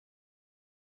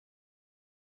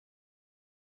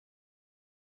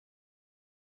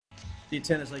The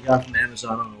antennas I got from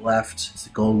Amazon on the left is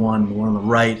the gold one. The one on the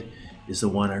right is the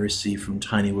one I received from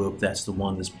Tiny Whoop. That's the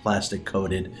one that's plastic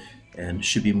coated and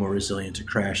should be more resilient to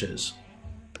crashes.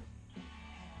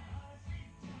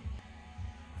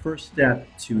 First step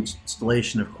to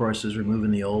installation, of course, is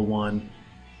removing the old one.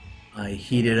 I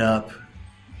heated up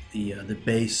the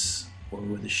base, or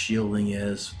where the shielding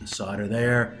is, the solder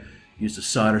there. Used a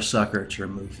solder sucker to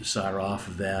remove the solder off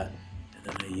of that. And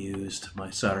then I used my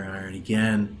soldering iron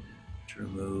again to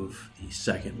remove the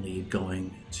second lead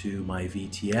going to my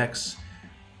VTX.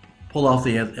 Pull off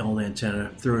the old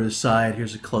antenna, threw it aside.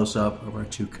 Here's a close-up of our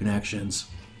two connections.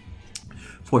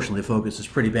 Fortunately, the focus is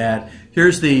pretty bad.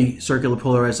 Here's the circular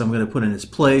polarized I'm going to put in its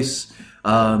place.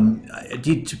 I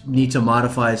did need to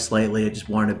modify it slightly. I just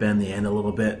wanted to bend the end a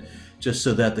little bit, just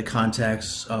so that the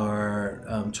contacts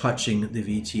are touching the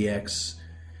VTX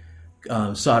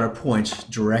solder points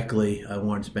directly. I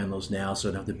wanted to bend those now so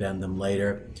I don't have to bend them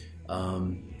later.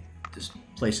 Just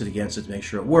place it against it to make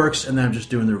sure it works, and then I'm just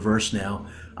doing the reverse now.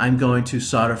 I'm going to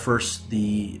solder first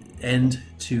the end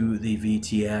to the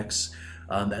VTX.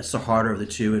 That's the harder of the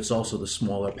two. It's also the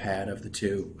smaller pad of the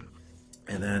two.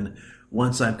 And then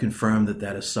once I'm confirmed that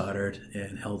that is soldered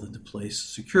and held into place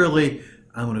securely,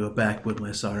 I'm going to go back with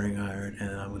my soldering iron,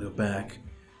 and I'm going to go back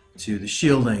to the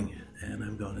shielding, and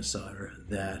I'm going to solder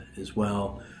that as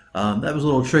well. That was a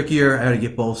little trickier. I had to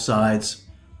get both sides.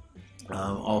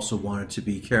 Also wanted to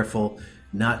be careful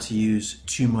not to use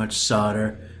too much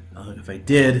solder. If I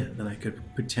did, then I could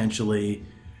potentially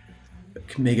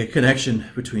make a connection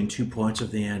between 2 points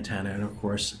of the antenna, and of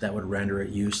course that would render it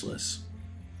useless.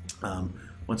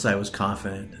 Once I was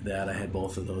confident that I had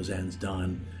both of those ends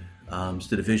done,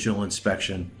 just did a visual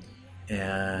inspection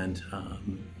and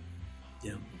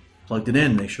plugged it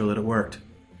in, make sure that it worked.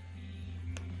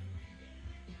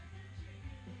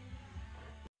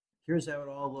 Here's how it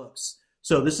all looks.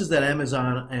 So this is that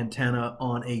Amazon antenna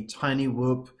on a Tiny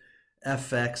Whoop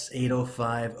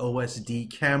FX805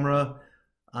 OSD camera.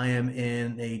 I am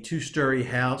in a two-story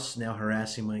house, now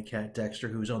harassing my cat Dexter,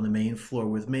 who's on the main floor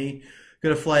with me.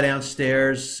 Gonna fly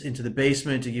downstairs into the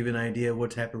basement to give you an idea of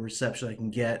what type of reception I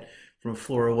can get from a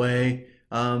floor away.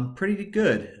 Pretty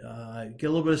good. Get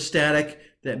a little bit of static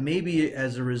that may be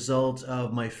as a result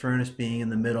of my furnace being in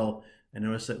the middle. I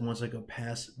notice that once I go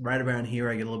past right around here,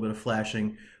 I get a little bit of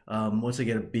flashing. Once I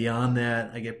get beyond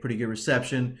that, I get pretty good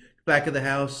reception. Back of the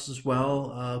house as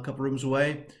well, a couple rooms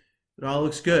away. It all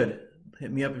looks good.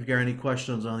 Hit me up if you got any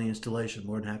questions on the installation.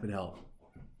 More than happy to help.